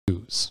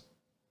news.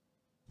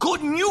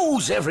 Good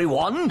news,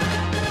 everyone!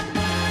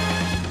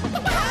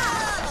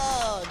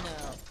 Oh,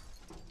 no.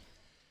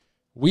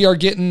 We are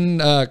getting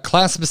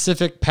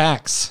class-specific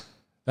packs.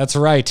 That's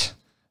right.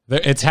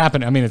 It's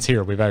happened. I mean, it's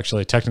here. We've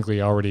actually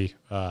technically already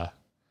you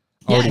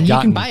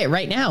can buy it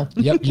right now.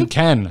 Yep, you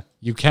can.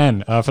 You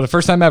can. For the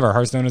first time ever,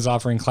 Hearthstone is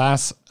offering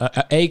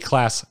a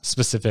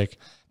class-specific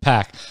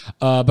pack,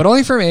 but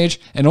only for Mage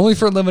and only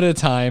for a limited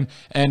time.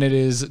 And it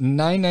is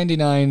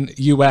 $9.99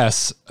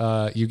 US.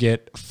 You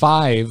get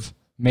 5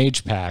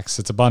 Mage packs.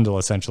 It's a bundle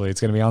essentially. It's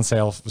going to be on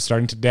sale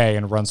starting today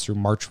and runs through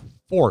March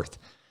 4th.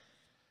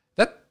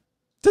 That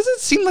doesn't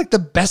seem like the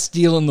best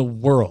deal in the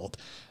world.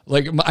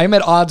 Like, I'm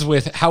at odds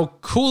with how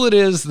cool it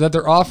is that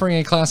they're offering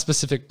a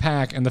class-specific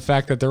pack and the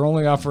fact that they're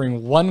only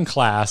offering one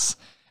class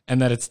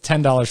and that it's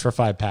 $10 for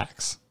 5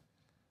 packs.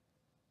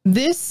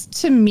 This,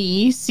 to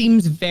me,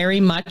 seems very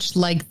much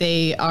like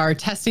they are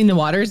testing the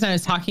waters. And I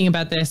was talking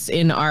about this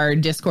in our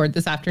Discord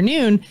this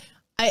afternoon.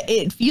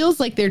 It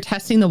feels like they're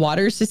testing the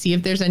waters to see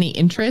if there's any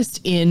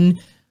interest in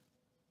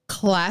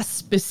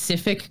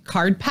class-specific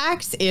card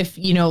packs. If,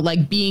 you know,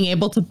 like being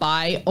able to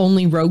buy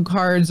only rogue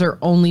cards or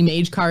only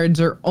mage cards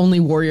or only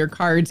warrior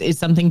cards is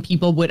something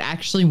people would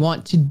actually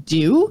want to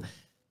do.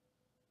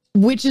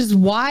 Which is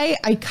why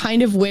I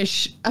kind of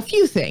wish a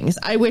few things.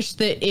 I wish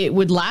that it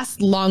would last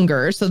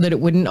longer so that it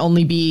wouldn't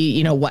only be,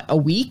 you know, what, a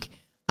week.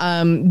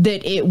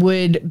 That it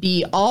would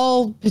be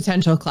all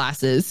potential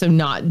classes, so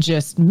not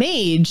just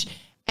mage.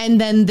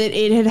 And then that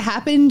it had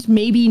happened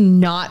maybe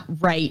not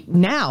right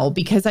now,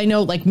 because I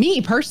know, like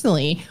me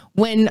personally,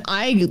 when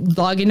I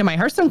log into my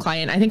Hearthstone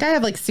client, I think I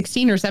have like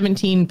 16 or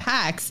 17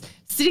 packs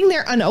sitting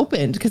there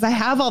unopened because I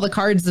have all the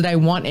cards that I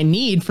want and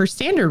need for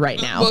standard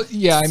right now. Well,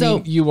 yeah, I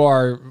mean, you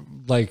are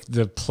like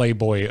the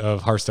Playboy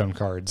of Hearthstone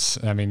cards.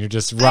 I mean, you're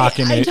just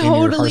rocking it in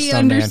your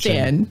Hearthstone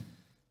understand. mansion.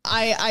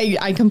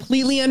 I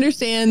completely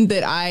understand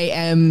that I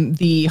am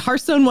the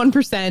Hearthstone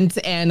 1%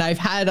 and I've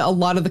had a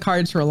lot of the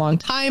cards for a long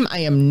time. I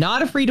am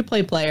not a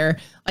free-to-play player.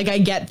 Like, I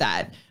get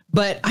that.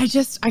 But I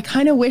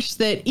kind of wish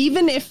that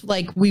even if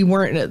like we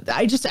weren't,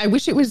 I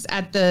wish it was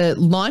at the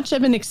launch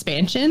of an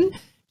expansion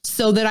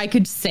so that I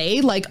could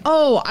say like,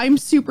 oh, I'm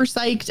super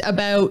psyched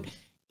about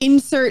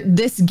insert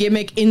this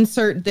gimmick,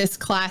 insert this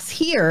class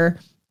here.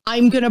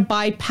 I'm going to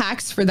buy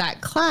packs for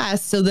that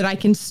class so that I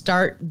can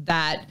start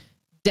that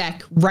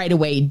deck right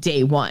away,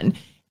 day one.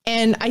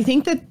 And I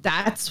think that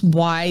that's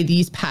why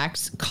these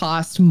packs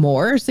cost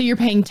more. So you're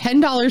paying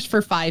 $10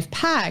 for 5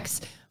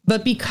 packs,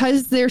 but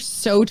because they're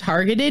so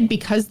targeted,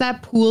 because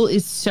that pool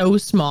is so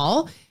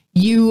small,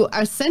 you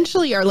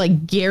essentially are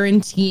like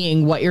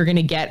guaranteeing what you're going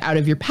to get out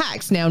of your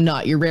packs. Now,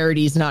 not your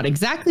rarities, not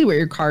exactly where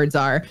your cards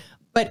are,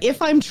 but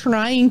if I'm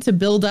trying to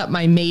build up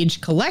my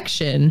mage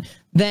collection,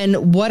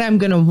 then what I'm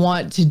going to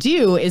want to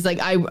do is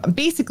like, I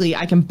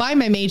can buy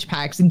my mage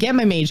packs and get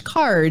my mage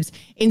cards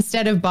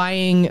instead of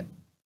buying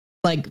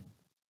like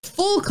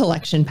full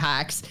collection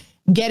packs,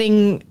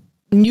 getting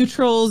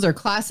neutrals or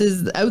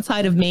classes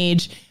outside of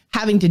mage,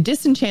 having to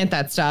disenchant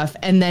that stuff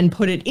and then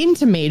put it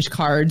into mage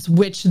cards,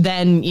 which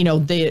then, you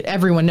know,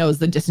 everyone knows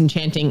the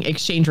disenchanting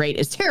exchange rate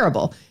is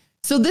terrible.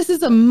 So this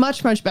is a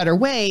much, much better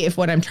way if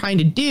what I'm trying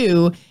to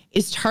do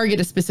is target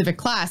a specific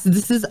class.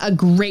 This is a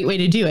great way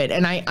to do it.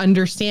 And I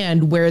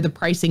understand where the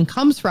pricing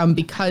comes from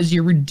because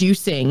you're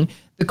reducing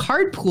the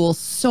card pool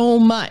so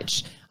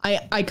much.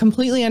 I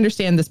completely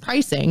understand this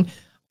pricing.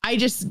 I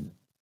just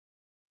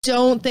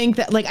don't think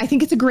that, like, I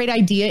think it's a great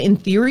idea in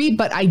theory,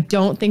 but I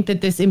don't think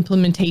that this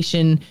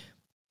implementation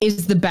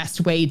is the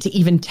best way to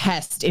even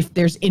test if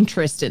there's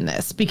interest in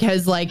this.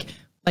 Because like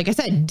I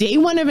said, day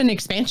one of an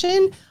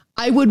expansion,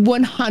 I would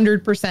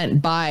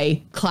 100%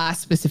 buy class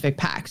specific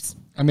packs.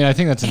 I mean, I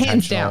think that's Hands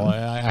intentional. down.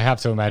 I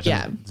have to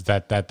imagine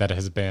that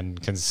has been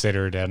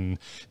considered, and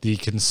the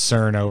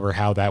concern over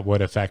how that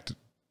would affect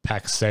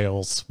pack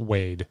sales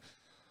weighed.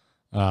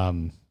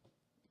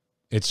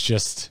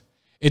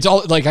 It's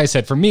all, like I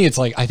said, for me, it's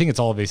like, I think it's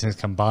all of these things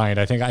combined.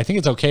 I think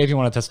it's okay if you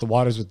want to test the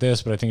waters with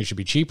this, but I think it should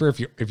be cheaper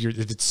if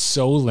it's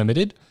so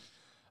limited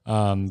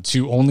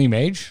to only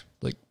mage.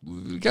 Like,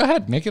 go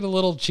ahead, make it a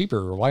little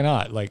cheaper. Why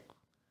not? Like,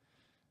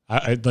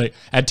 I like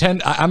at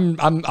 10.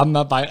 I'm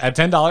not buying at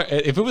 $10.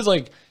 If it was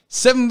like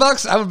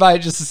 $7, I would buy it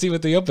just to see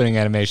what the opening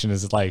animation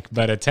is like.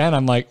 But at 10,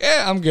 I'm like,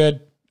 I'm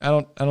good. I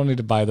don't need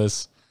to buy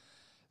this.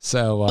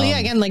 So well, yeah,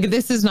 again, like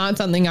this is not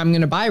something I'm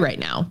going to buy right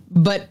now,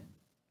 but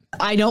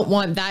I don't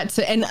want that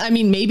to. And I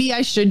mean, maybe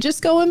I should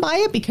just go and buy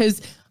it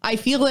because I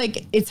feel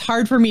like it's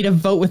hard for me to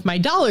vote with my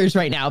dollars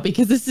right now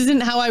because this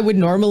isn't how I would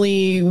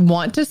normally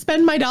want to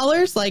spend my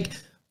dollars. Like,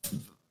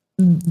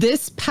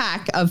 this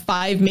pack of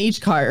 5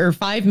 mage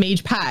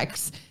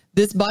packs,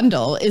 this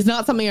bundle is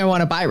not something I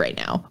want to buy right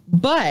now,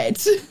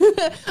 but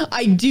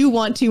I do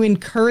want to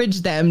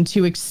encourage them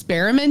to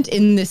experiment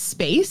in this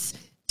space,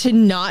 to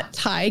not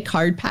tie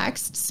card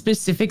packs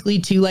specifically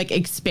to like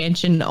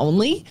expansion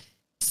only.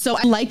 So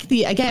I like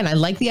the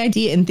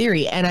idea in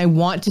theory, and I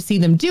want to see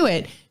them do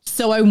it.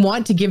 So I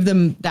want to give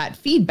them that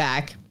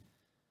feedback.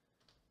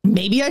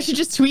 Maybe I should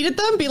just tweet at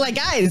them, be like,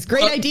 guys,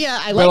 great idea.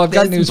 I like this. Well, I've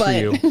got news for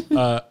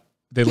you.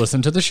 they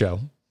listen to the show.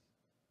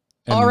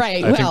 All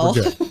right. Well,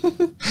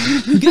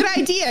 good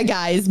idea,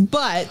 guys.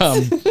 But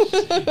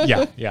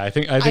yeah, I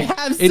think I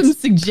have some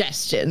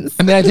suggestions.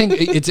 I mean, I think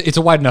it's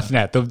a wide enough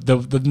net.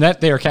 The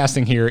net they are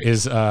casting here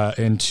is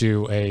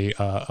into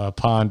a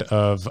pond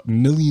of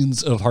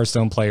millions of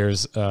Hearthstone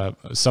players,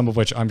 some of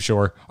which I'm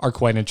sure are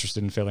quite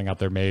interested in filling out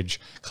their Mage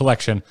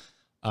collection.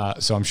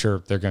 So I'm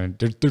sure they're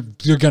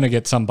gonna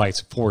get some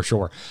bites for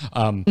sure.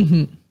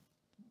 To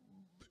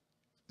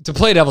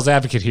play devil's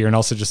advocate here, and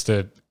also just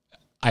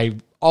I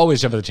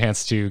always have the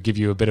chance to give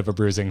you a bit of a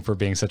bruising for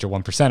being such a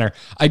 1%er.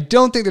 I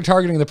don't think they're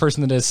targeting the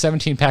person that has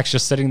 17 packs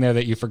just sitting there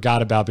that you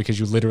forgot about because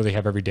you literally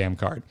have every damn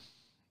card.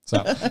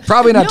 So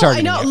probably not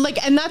targeting. I know, you.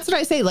 and that's what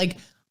I say.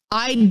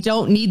 I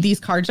don't need these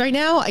cards right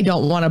now. I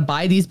don't want to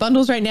buy these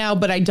bundles right now,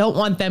 but I don't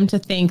want them to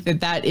think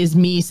that is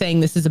me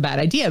saying this is a bad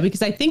idea,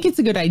 because I think it's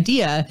a good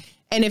idea.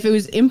 And if it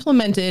was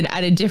implemented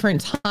at a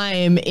different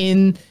time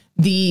in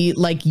the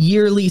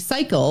yearly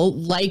cycle,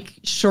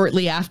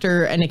 shortly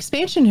after an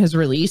expansion has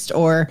released,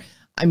 or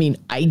I mean,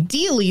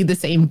 ideally the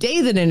same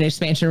day that an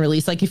expansion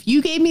released. If you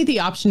gave me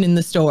the option in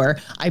the store,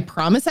 I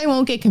promise I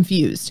won't get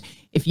confused.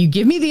 If you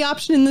give me the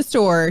option in the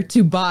store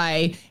to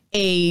buy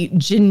a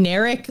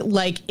generic,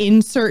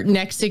 insert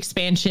next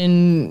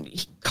expansion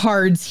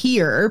cards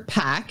here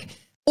pack,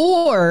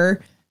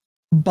 or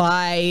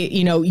buy,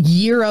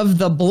 year of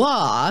the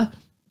blah,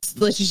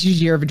 let's just use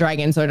Year of a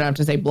Dragon so I don't have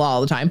to say blah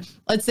all the time.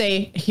 Let's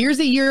say, here's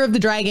a Year of the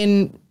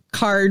Dragon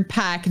card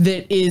pack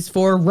that is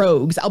for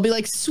rogues. I'll be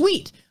like,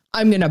 sweet,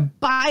 I'm going to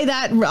buy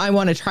that. I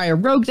want to try a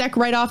rogue deck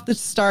right off the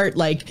start.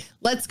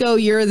 Let's go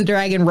Year of the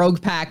Dragon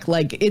rogue pack.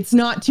 It's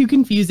not too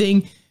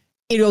confusing.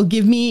 It'll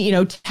give me,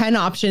 10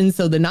 options.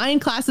 So the 9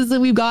 classes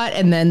that we've got,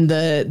 and then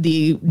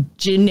the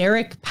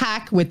generic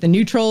pack with the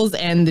neutrals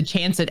and the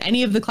chance at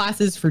any of the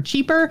classes for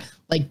cheaper.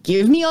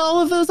 Give me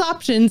all of those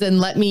options and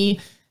let me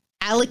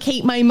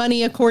allocate my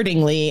money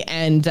accordingly,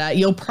 and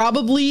you'll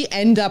probably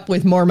end up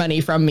with more money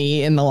from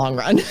me in the long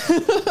run.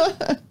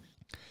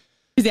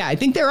 Yeah, I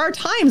think there are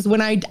times when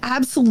I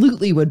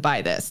absolutely would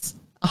buy this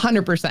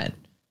 100%.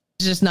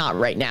 Just not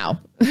right now.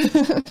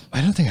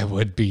 I don't think I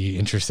would be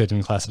interested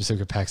in class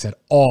specific packs at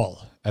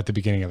all at the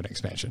beginning of an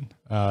expansion,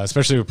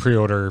 especially with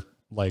pre-order,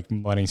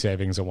 money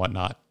savings and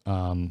whatnot.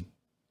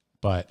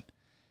 But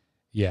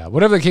yeah,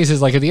 whatever the case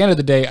is, at the end of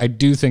the day, I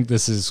do think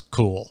this is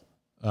cool.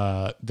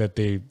 That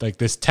they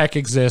this tech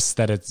exists,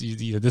 that it's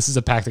this is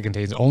a pack that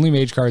contains only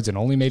Mage cards and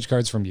only Mage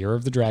cards from Year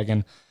of the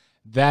Dragon.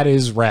 That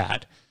is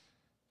rad.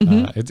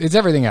 It's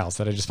everything else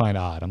that I just find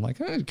odd. I'm I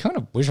kind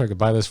of wish I could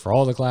buy this for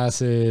all the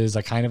classes.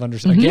 I kind of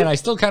understand. Again, I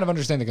still kind of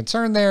understand the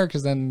concern there,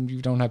 because then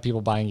you don't have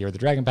people buying Year of the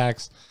Dragon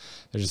packs.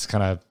 They're just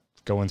kind of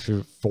going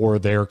through for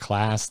their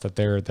class that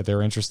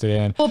they're interested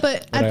in. Well,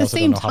 but at the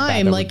same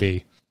time,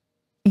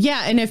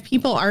 yeah, and if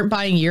people aren't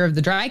buying Year of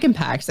the Dragon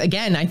packs,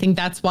 again, I think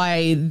that's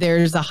why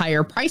there's a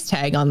higher price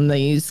tag on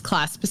these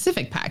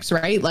class-specific packs,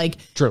 right?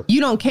 True.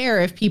 You don't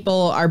care if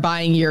people are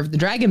buying Year of the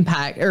Dragon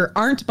pack or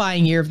aren't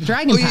buying Year of the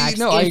Dragon packs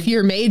if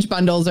your Mage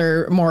bundles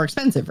are more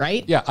expensive,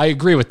 right? Yeah, I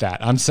agree with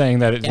that. I'm saying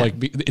that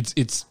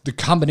it's the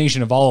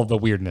combination of all of the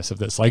weirdness of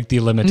this,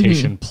 the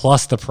limitation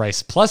plus the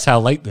price plus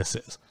how late this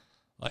is.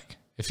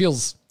 It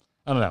feels,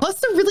 I don't know. Plus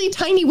the really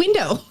tiny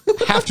window.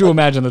 Have to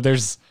imagine that there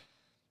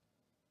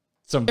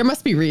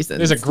must be reasons.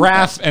 There's a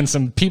graph and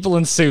some people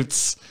in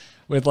suits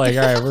with all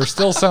right, we're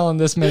still selling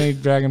this many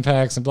dragon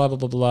packs and blah, blah,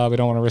 blah, blah. We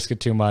don't want to risk it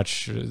too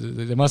much.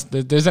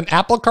 There's an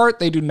apple cart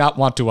they do not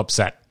want to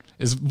upset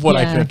is what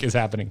I think is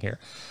happening here.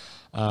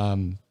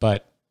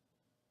 But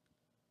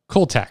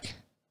cool tech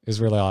is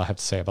really all I have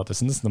to say about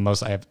this. And this is the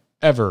most I have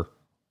ever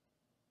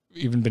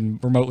even been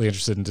remotely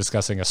interested in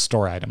discussing a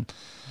store item.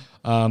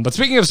 But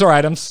speaking of store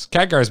items,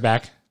 Khadgar's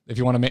back. If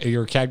you want to make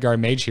your Khadgar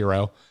Mage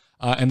hero.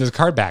 And there's a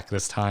card back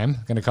this time.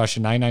 Going to cost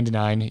you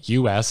 $9.99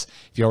 US.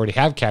 If you already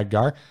have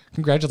Khadgar,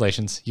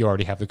 congratulations, you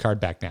already have the card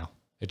back now.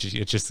 It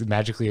just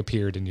magically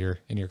appeared in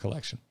your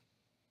collection,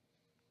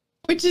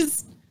 which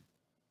is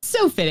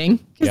so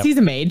fitting because he's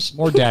a mage.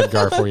 More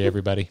Dadgar for you,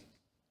 everybody.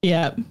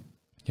 Yeah.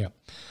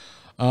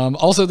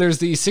 Also, there's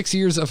the 6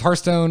 years of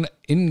Hearthstone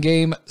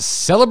in-game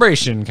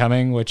celebration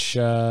coming. Which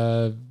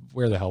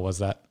where the hell was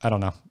that? I don't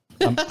know.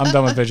 I'm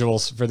done with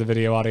visuals for the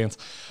video audience.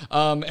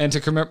 And to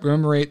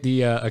commemorate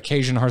the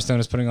occasion, Hearthstone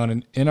is putting on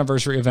an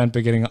anniversary event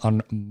beginning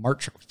on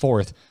March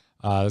 4th.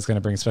 That's going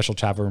to bring special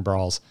tavern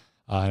brawls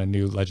and a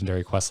new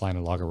legendary quest line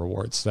and logger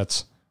rewards.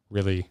 That's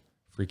really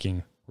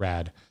freaking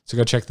rad. So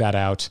go check that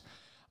out.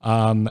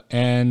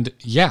 And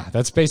yeah,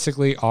 that's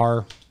basically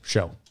our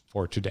show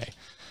for today.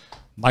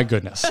 My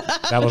goodness,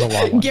 that was a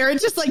long one. Garrett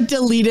just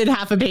deleted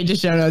half a page of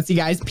show notes. You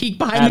guys peek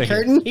behind the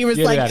curtain. He was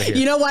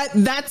you know what?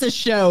 That's a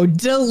show.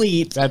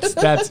 Delete. That's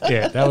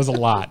it. That was a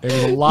lot. There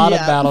was a lot of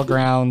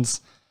battlegrounds.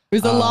 It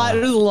was a lot.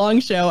 It was a long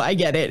show. I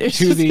get it. It's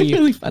just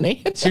really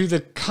funny. To the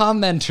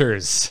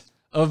commenters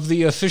of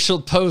the official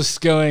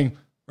post going,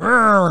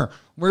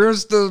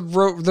 where's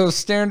the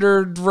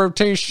standard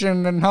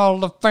rotation and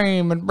Hall of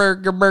Fame and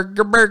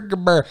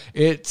burger.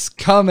 It's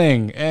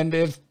coming. And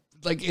if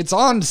it's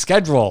on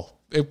schedule.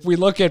 If we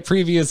look at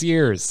previous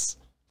years,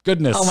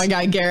 Goodness. Oh my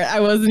God, Garrett, I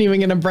wasn't even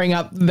going to bring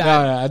up that.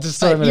 No, I just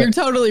thought you're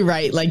totally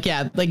right. Like,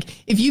 yeah,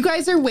 like if you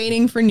guys are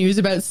waiting for news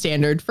about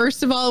Standard,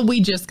 first of all, we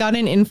just got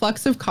an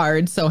influx of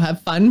cards. So have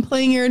fun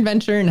playing your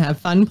adventure and have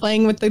fun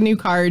playing with the new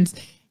cards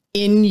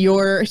in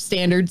your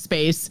Standard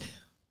space.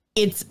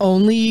 It's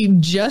only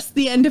just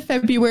the end of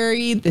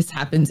February. This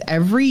happens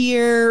every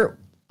year.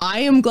 I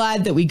am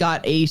glad that we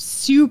got a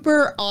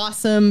super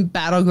awesome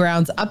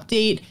Battlegrounds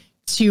update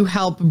to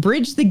help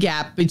bridge the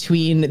gap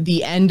between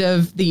the end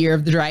of the Year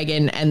of the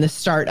Dragon and the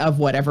start of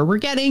whatever we're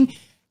getting.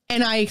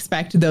 And I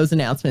expect those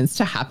announcements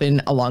to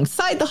happen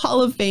alongside the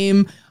Hall of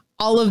Fame,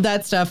 all of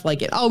that stuff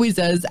like it always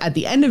does at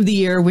the end of the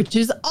year, which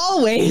is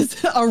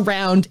always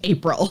around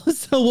April.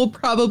 So we'll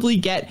probably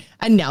get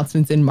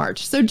announcements in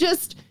March. So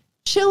just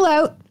chill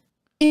out,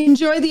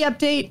 enjoy the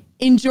update,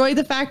 enjoy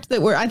the fact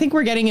that I think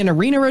we're getting an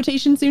arena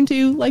rotation soon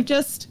too. Like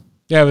just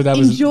but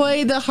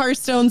enjoy the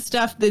Hearthstone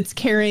stuff that's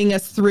carrying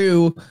us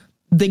through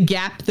the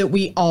gap that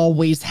we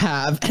always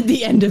have at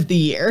the end of the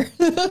year.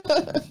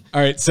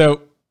 All right.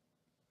 So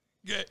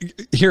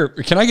here,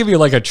 can I give you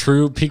like a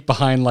true peek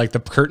behind like the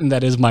curtain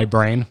that is my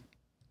brain?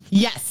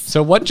 Yes.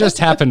 So what just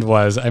happened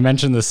was I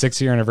mentioned the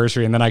 6-year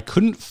anniversary and then I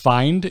couldn't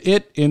find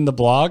it in the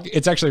blog.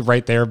 It's actually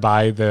right there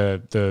by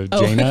the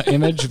Jaina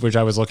image, which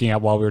I was looking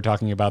at while we were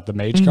talking about the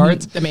Mage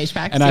cards. The Mage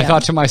packs. And I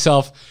thought to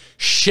myself,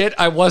 shit,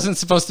 I wasn't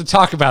supposed to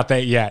talk about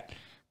that yet.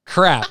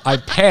 Crap. I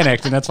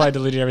panicked and that's why I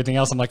deleted everything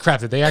else. I'm like,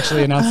 crap, did they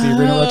actually announce the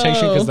arena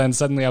rotation? Because then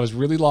suddenly I was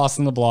really lost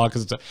in the blog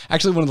because it's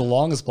actually one of the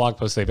longest blog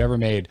posts they've ever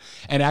made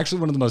and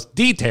actually one of the most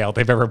detailed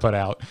they've ever put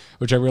out,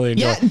 which I really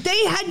enjoy. Yeah,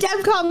 they had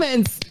dev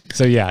comments.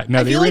 So yeah,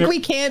 no, I feel like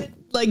we can't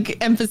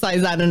like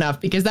emphasize that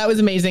enough because that was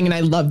amazing and I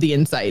love the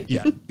insight.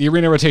 Yeah, the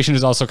arena rotation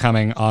is also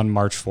coming on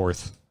March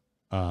 4th.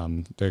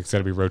 They're going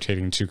to be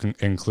rotating to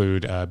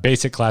include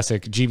Basic,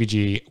 Classic,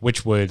 GVG,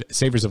 Witchwood,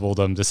 Savers of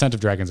Uldum, Descent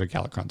of Dragons, and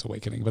Galakrond's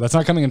Awakening. But that's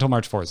not coming until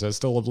March 4th, so it's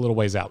still a little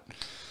ways out.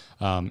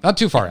 Not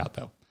too far out,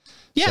 though.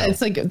 Yeah, so,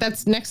 it's like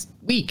that's next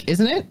week,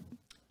 isn't it?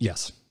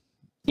 Yes.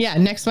 Yeah,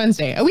 next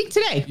Wednesday. A week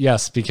today.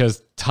 Yes,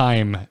 because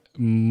time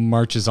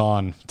marches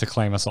on to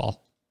claim us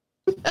all.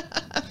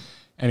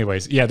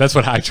 Anyways, yeah, that's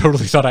what I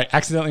totally thought. I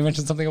accidentally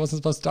mentioned something I wasn't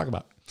supposed to talk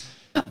about.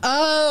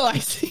 Oh, I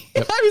see.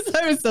 Yep.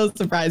 I was so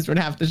surprised when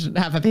half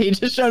a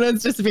page of show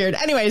notes disappeared.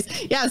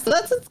 Anyways, yeah, so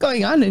that's what's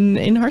going on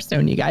in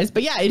Hearthstone, you guys.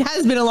 But yeah, it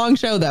has been a long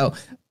show though.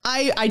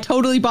 I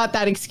totally bought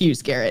that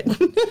excuse, Garrett.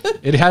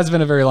 It has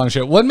been a very long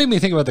show. What made me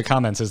think about the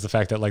comments is the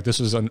fact that like this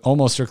was an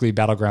almost strictly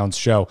Battlegrounds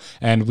show,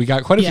 and we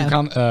got quite a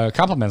few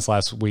compliments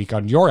last week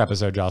on your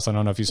episode, Joss. I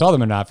don't know if you saw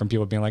them or not, from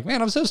people being like,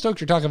 "Man, I'm so stoked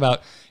you're talking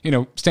about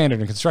Standard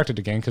and Constructed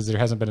again because there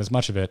hasn't been as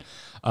much of it."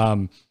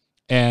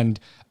 And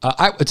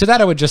to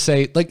that, I would just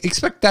say, like,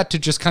 expect that to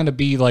just kind of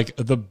be like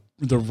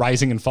the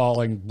rising and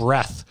falling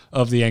breath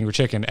of the Angry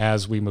Chicken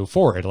as we move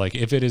forward. Like,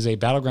 if it is a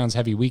Battlegrounds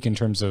heavy week in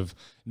terms of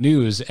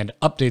news and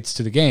updates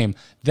to the game,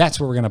 that's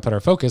where we're going to put our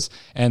focus.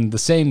 And the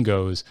same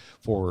goes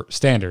for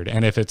Standard.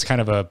 And if it's kind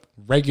of a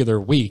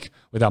regular week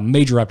without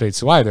major updates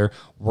to either,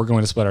 we're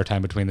going to split our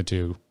time between the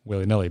two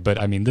willy-nilly.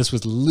 But I mean, this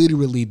was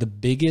literally the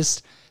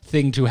biggest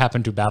thing to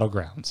happen to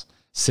Battlegrounds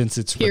since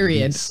its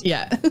release.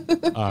 Yeah.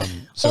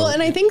 Well,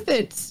 and I think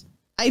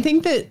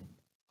that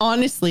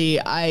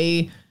honestly,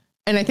 I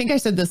think I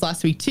said this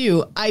last week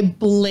too, I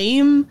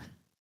blame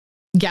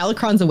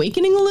Galakrond's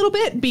Awakening a little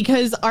bit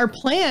because our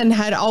plan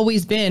had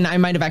always been, I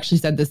might have actually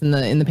said this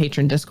in the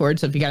patron Discord,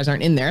 so if you guys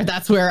aren't in there,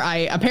 that's where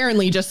I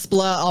apparently just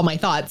split all my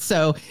thoughts.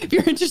 So if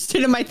you're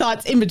interested in my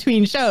thoughts in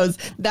between shows,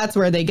 that's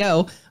where they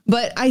go.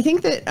 But I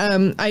think that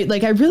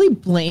I really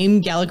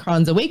blame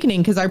Galakrond's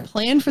Awakening because our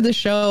plan for the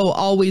show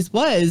always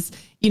was,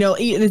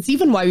 it's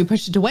even why we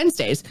pushed it to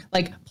Wednesdays.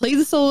 Like, play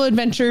the solo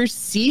adventures,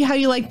 see how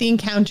you like the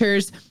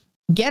encounters,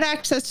 get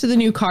access to the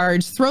new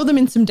cards, throw them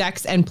in some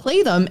decks and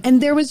play them.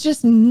 And there was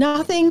just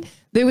nothing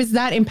that was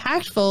that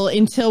impactful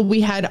until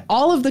we had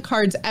all of the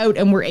cards out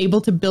and were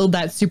able to build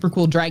that super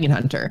cool Dragon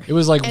Hunter. It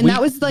was like,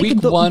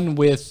 week one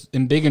with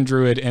Embiggen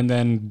Druid and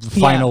then the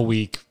final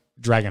week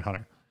Dragon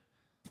Hunter.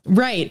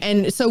 Right.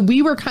 And so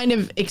we were kind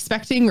of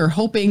expecting or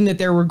hoping that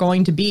there were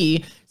going to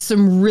be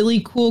some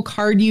really cool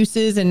card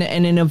uses and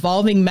an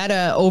evolving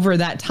meta over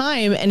that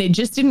time. And it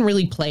just didn't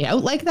really play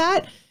out like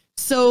that.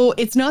 So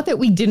it's not that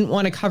we didn't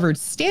want to cover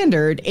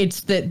Standard.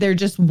 It's that there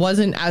just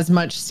wasn't as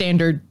much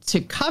Standard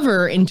to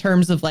cover in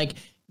terms of like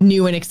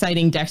new and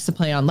exciting decks to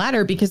play on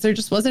ladder, because there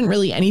just wasn't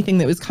really anything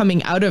that was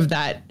coming out of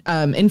that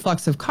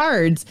influx of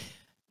cards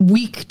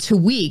week to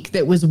week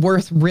that was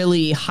worth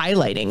really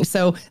highlighting.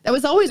 So that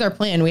was always our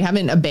plan. We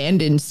haven't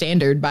abandoned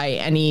Standard by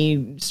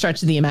any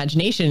stretch of the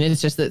imagination. It's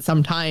just that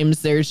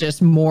sometimes there's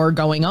just more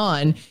going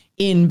on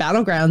in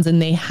Battlegrounds, and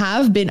they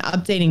have been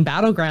updating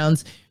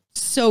Battlegrounds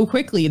so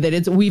quickly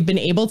that we've been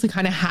able to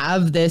kind of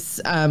have this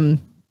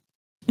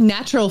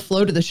natural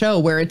flow to the show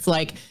where it's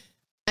like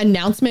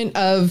announcement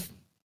of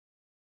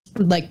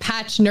like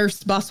patch,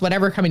 nerfs, buffs,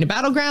 whatever coming to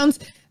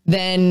Battlegrounds.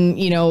 Then,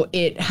 you know,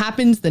 it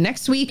happens the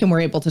next week and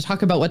we're able to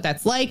talk about what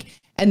that's like.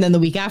 And then the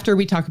week after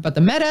we talk about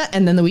the meta.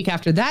 And then the week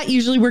after that,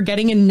 usually we're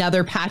getting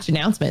another patch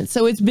announcement.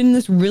 So it's been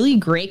this really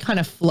great kind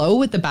of flow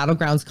with the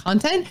Battlegrounds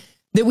content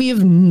that we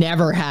have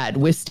never had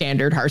with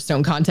standard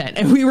Hearthstone content.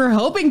 And we were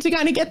hoping to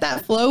kind of get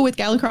that flow with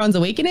Galakrond's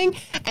Awakening,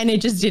 and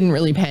it just didn't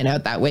really pan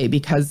out that way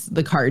because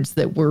the cards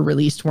that were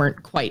released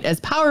weren't quite as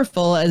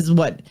powerful as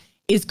what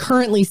is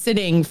currently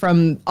sitting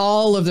from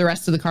all of the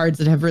rest of the cards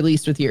that have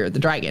released with Year of the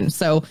Dragon.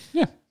 So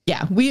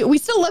yeah, we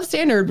still love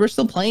standard. We're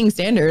still playing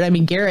standard. I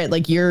mean, Garrett,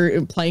 like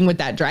you're playing with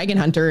that Dragon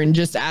Hunter and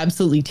just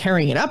absolutely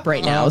tearing it up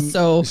right now.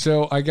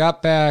 So I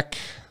got back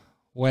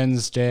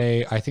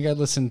Wednesday. I think I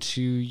listened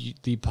to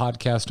the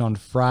podcast on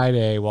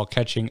Friday while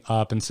catching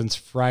up. And since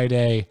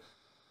Friday,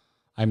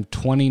 I'm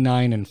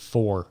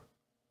 29-4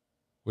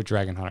 with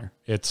Dragon Hunter.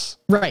 It's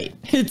right.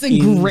 It's a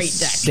great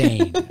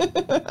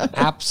deck.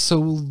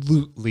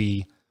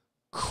 Absolutely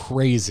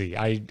crazy.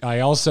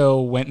 I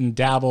also went and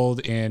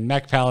dabbled in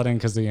Mech Paladin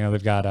because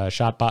they've got a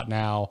Shotbot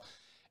now,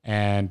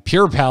 and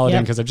Pure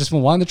Paladin because I've just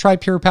been wanting to try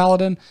Pure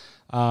Paladin.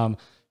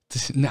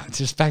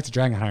 Just back to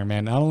Dragon Hunter,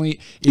 man. Not only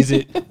is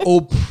it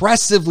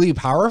oppressively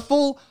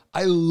powerful,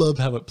 I love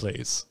how it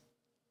plays.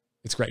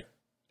 It's great.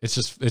 It's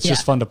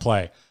just fun to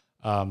play.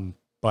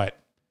 But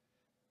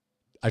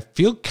I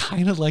feel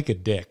kind of like a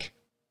dick.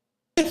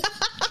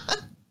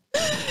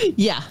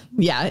 Yeah.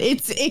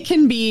 It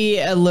can be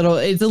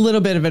it's a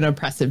little bit of an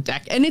oppressive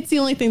deck, and it's the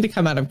only thing to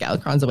come out of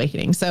Galakrond's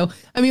Awakening. So,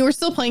 I mean, we're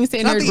still playing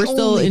standard. We're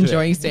still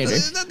enjoying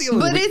standard. Not the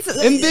only but it's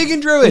and Big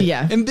and Druid.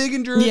 Yeah. And Big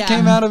and Druid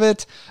came out of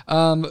it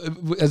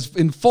as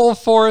in full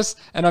force,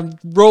 and I'm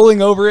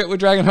rolling over it with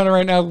Dragon Hunter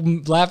right now,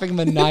 laughing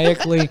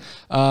maniacally.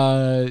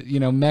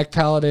 Mech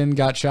Paladin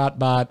got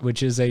Shotbot,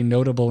 which is a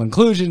notable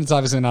inclusion. It's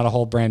obviously not a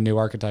whole brand new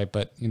archetype,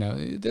 but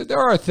there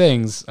are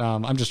things.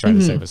 I'm just trying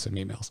to save us some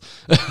emails.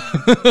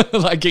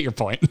 I get your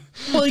point.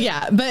 Well,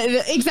 yeah, but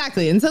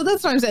exactly. And so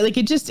that's what I'm saying. Like,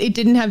 it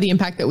didn't have the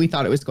impact that we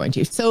thought it was going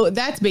to. So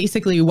that's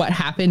basically what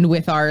happened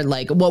with our,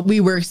 like, what we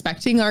were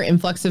expecting our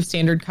influx of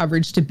standard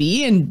coverage to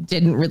be, and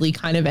didn't really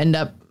kind of end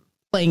up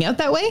playing out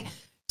that way.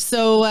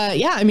 So,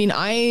 I mean,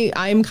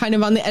 I'm kind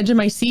of on the edge of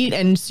my seat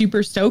and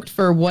super stoked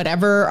for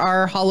whatever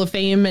our Hall of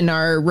Fame and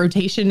our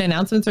rotation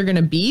announcements are going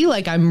to be.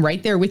 Like, I'm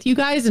right there with you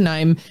guys, and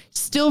I'm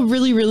still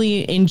really,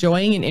 really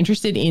enjoying and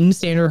interested in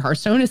standard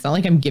Hearthstone. It's not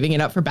like I'm giving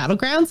it up for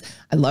Battlegrounds.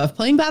 I love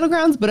playing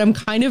Battlegrounds, but I'm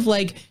kind of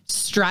like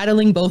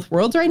straddling both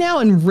worlds right now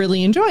and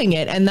really enjoying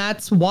it. And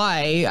that's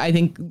why I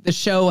think the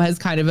show has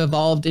kind of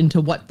evolved into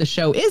what the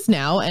show is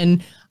now.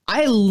 And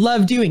I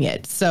love doing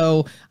it.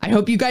 So I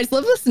hope you guys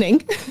love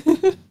listening.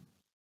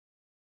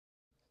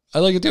 I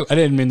like it too. I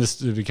didn't mean this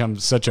to become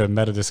such a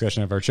meta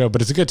discussion of our show,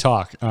 but it's a good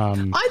talk. I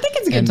think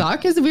it's a good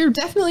talk because we've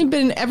definitely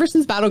been, ever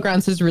since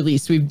Battlegrounds has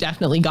released, we've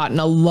definitely gotten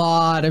a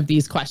lot of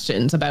these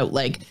questions about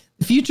like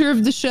the future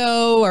of the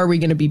show. Are we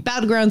going to be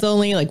Battlegrounds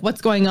only? Like, what's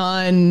going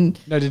on?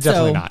 No,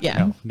 definitely not.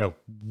 Yeah. No,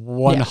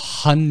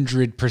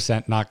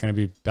 100% not going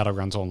to be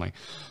Battlegrounds only.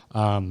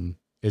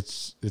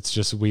 It's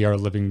just, we are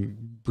living,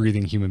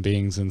 breathing human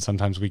beings, and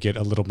sometimes we get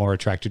a little more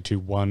attracted to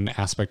one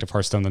aspect of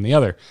Hearthstone than the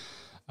other.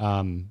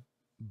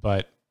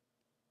 But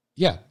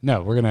yeah,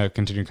 no, we're going to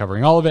continue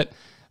covering all of it.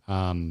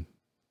 I've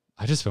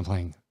just been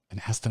playing an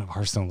ass ton of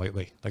Hearthstone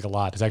lately, like a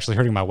lot. It's actually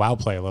hurting my WoW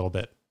play a little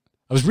bit.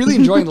 I was really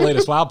enjoying the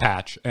latest WoW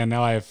patch, and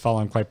now I have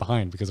fallen quite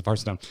behind because of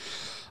Hearthstone.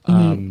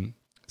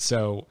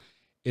 So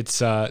it's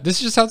this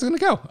is just how it's going to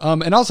go.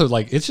 And also,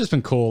 like, it's just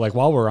been cool. Like,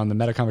 while we're on the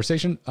meta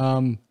conversation,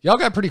 y'all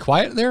got pretty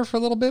quiet there for a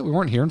little bit. We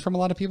weren't hearing from a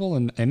lot of people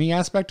in any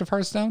aspect of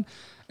Hearthstone.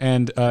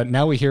 And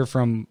now we hear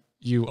from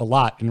you a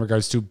lot in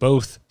regards to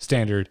both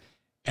standard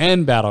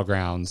and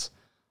Battlegrounds.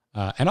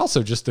 And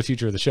also just the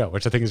future of the show,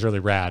 which I think is really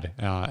rad.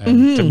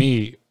 And to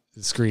me,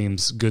 it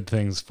screams good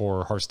things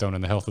for Hearthstone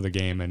and the health of the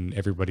game and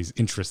everybody's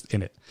interest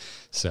in it.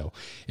 So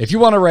if you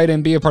want to write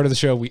in, be a part of the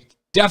show, we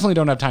definitely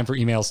don't have time for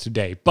emails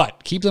today,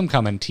 but keep them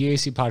coming.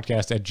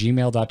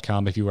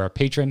 tacpodcast@gmail.com. If you are a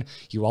patron,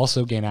 you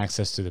also gain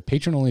access to the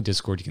patron-only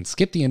Discord. You can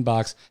skip the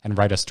inbox and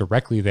write us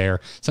directly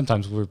there.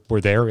 Sometimes we're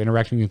there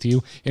interacting with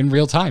you in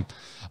real time.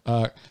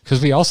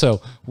 Because we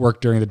also work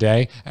during the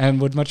day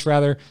and would much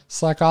rather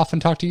slack off and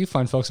talk to you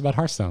fine folks about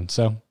Hearthstone.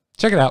 So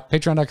check it out,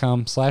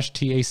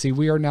 patreon.com/TAC.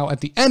 We are now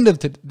at the end of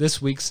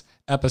this week's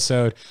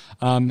episode.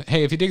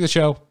 Hey, if you dig the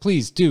show,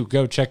 please do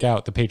go check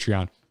out the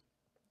Patreon.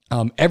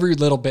 Every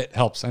little bit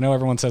helps. I know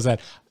everyone says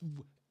that.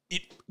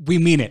 We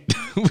mean it.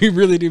 We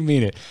really do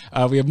mean it.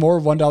 We have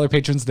more $1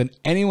 patrons than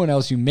anyone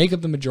else. You make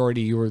up the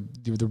majority. You're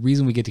the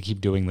reason we get to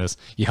keep doing this.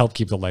 You help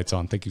keep the lights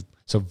on. Thank you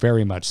so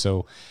very much.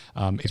 So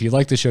if you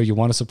like the show, you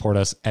want to support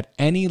us at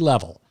any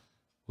level,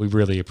 we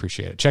really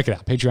appreciate it. Check it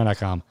out,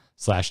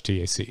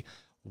 patreon.com/TAC.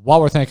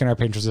 While we're thanking our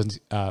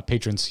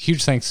patrons,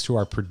 huge thanks to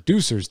our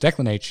producers,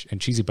 Declan H.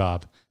 and Cheesy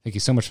Bob. Thank you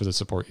so much for the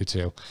support, you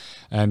two.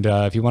 And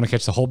if you want to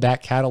catch the whole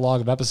back catalog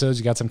of episodes,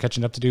 you got some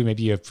catching up to do.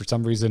 Maybe you, for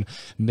some reason,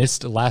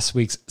 missed last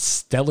week's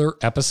stellar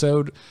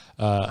episode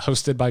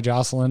hosted by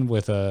Jocelyn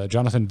with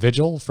Jonathan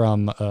Vigil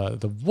from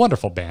the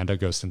wonderful band A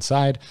Ghost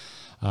Inside.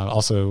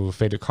 Also,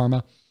 Faded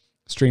Karma,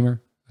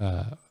 streamer.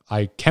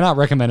 I cannot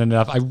recommend it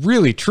enough. I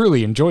really,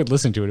 truly enjoyed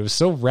listening to it. It was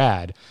so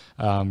rad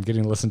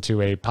getting to listen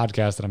to a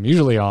podcast that I'm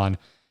usually on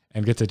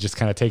and get to just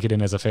kind of take it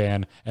in as a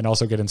fan and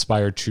also get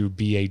inspired to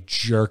be a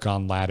jerk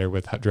on ladder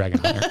with Dragon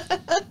Hunter.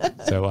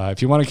 So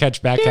if you want to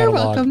catch back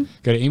catalog,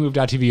 go to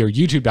amove.tv or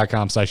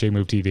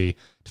youtube.com/amovetv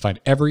to find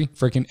every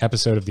freaking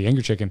episode of The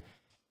Angry Chicken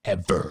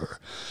ever.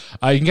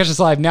 You can catch us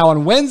live now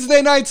on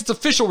Wednesday nights. It's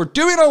official. We're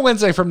doing it on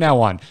Wednesday from now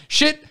on.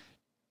 Shit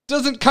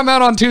doesn't come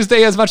out on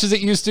Tuesday as much as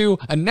it used to.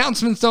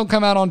 Announcements don't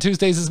come out on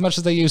Tuesdays as much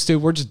as they used to.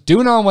 We're just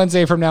doing it on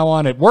Wednesday from now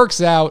on. It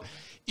works out.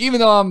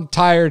 Even though I'm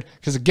tired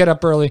because I get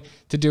up early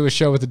to do a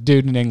show with a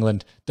dude in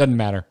England. Doesn't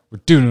matter. We're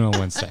doing it on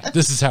Wednesday.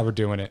 This is how we're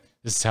doing it.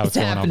 This is how it's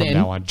going on from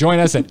now on. Join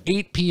us at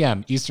 8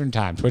 p.m. Eastern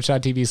Time.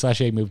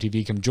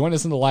 Twitch.tv/amovetv. Come join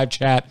us in the live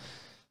chat.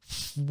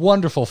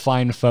 Wonderful,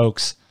 fine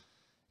folks.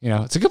 You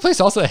know, it's a good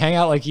place also to hang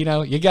out. Like, you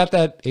know, you got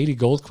that 80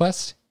 gold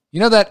quest. You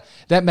know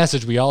that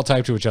message we all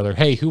type to each other.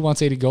 Hey, who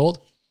wants 80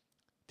 gold?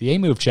 The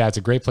A-Move chat's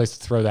a great place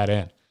to throw that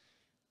in.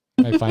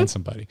 Might find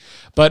somebody.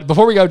 But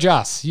before we go,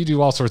 Joss, you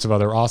do all sorts of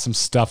other awesome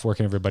stuff. Where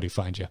can everybody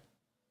find you?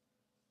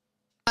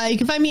 You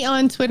can find me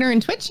on Twitter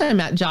and Twitch. I'm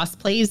at Joss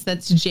Plays.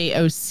 That's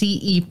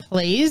JOCE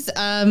Plays.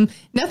 Nothing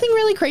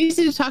really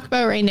crazy to talk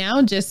about right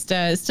now. Just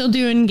still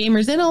doing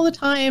Gamers In all the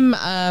time.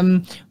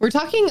 We're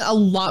talking a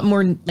lot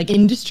more like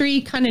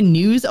industry kind of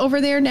news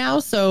over there now.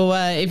 So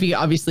if you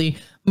obviously,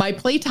 my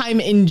playtime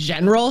in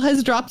general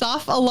has dropped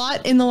off a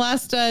lot in the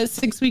last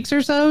 6 weeks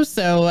or so.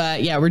 So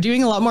yeah, we're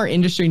doing a lot more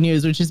industry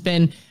news, which has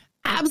been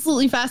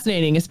absolutely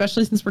fascinating,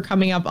 especially since we're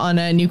coming up on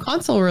a new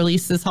console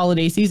release this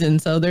holiday season.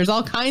 So there's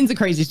all kinds of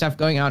crazy stuff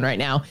going on right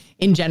now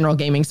in general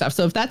gaming stuff.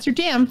 So if that's your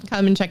jam,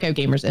 come and check out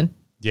Gamers In.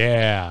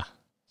 Yeah.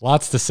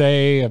 Lots to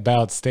say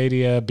about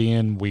Stadia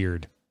being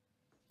weird.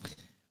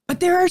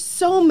 But there are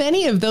so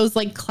many of those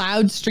like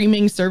cloud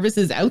streaming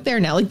services out there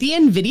now. Like the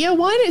Nvidia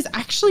one is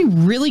actually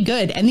really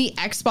good. And the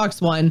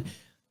Xbox one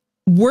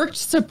worked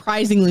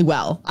surprisingly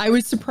well. I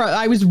was surprised.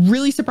 I was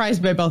really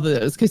surprised by both of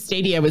those because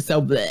Stadia was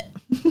so bleh.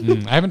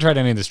 I haven't tried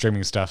any of the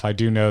streaming stuff. I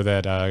do know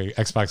that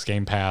Xbox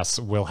Game Pass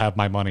will have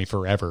my money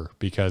forever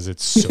because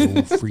it's so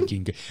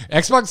freaking good.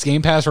 Xbox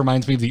Game Pass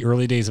reminds me of the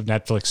early days of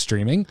Netflix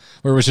streaming,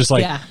 where it was just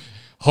like,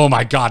 oh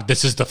my God,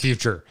 this is the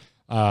future.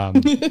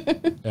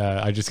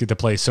 I just get to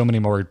play so many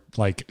more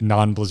like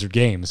non-Blizzard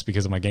games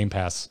because of my Game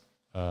Pass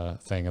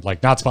thing.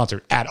 Like not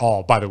sponsored at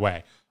all, by the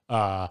way.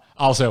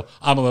 Also,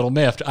 I'm a little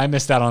miffed. I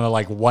missed out on the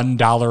like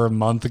 $1 a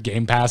month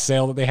Game Pass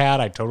sale that they had.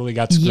 I totally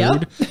got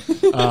screwed.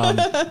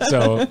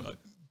 So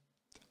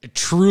I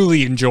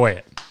truly enjoy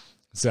it.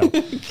 So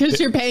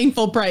because you're paying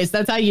full price,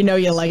 that's how you know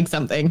you like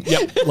something.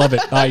 Yep, love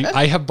it.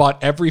 I have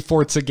bought every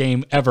Forza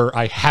game ever.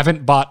 I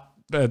haven't bought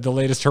the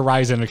latest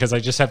Horizon because I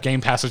just have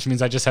Game Pass, which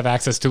means I just have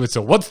access to it.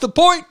 So what's the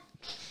point?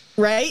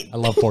 Right? I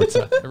love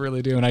Forza. I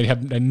really do. And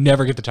I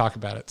never get to talk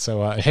about it.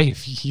 So, hey,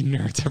 if you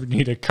nerds ever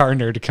need a car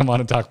nerd to come on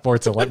and talk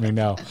Forza, let me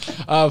know.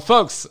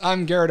 Folks,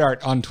 I'm Garrett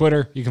Art on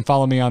Twitter. You can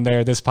follow me on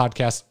there. This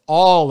podcast,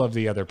 all of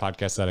the other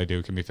podcasts that I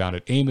do can be found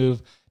at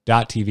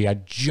amove.tv. I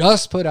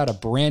just put out a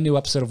brand new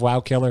episode of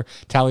WoW Killer.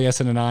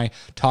 Taliesin and I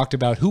talked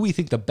about who we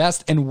think the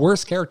best and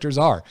worst characters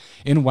are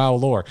in WoW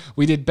lore.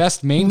 We did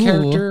best main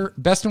character,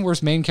 best and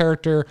worst main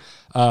character,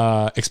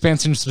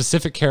 expansion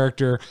specific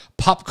character,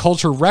 pop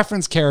culture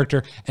reference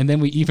character, and then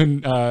we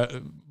even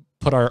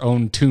put our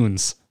own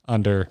tunes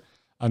under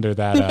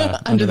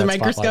that under the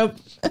microscope.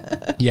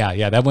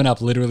 yeah, that went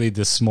up literally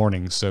this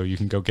morning, so you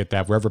can go get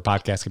that wherever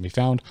podcasts can be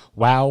found.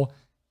 WoW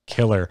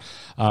Killer.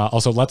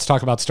 Also, Let's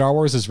Talk About Star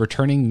Wars is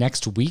returning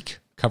next week,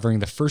 covering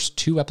the first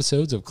 2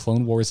 episodes of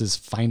Clone Wars'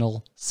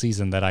 final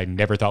season that I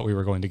never thought we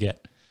were going to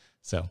get.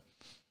 So,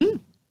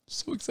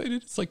 so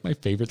excited. It's like my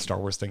favorite Star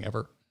Wars thing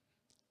ever.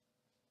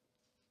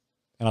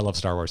 And I love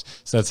Star Wars.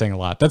 So that's saying a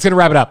lot. That's going to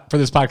wrap it up for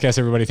this podcast,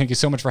 everybody. Thank you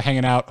so much for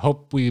hanging out.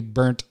 Hope we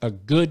burnt a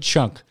good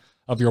chunk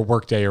of your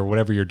workday or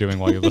whatever you're doing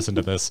while you listen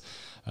to this.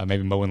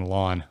 Maybe mowing the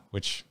lawn,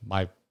 which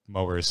my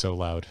mower is so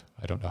loud.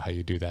 I don't know how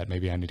you do that.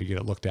 Maybe I need to get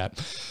it looked at.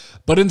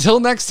 But until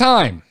next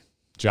time,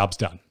 job's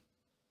done.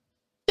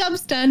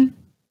 Job's done.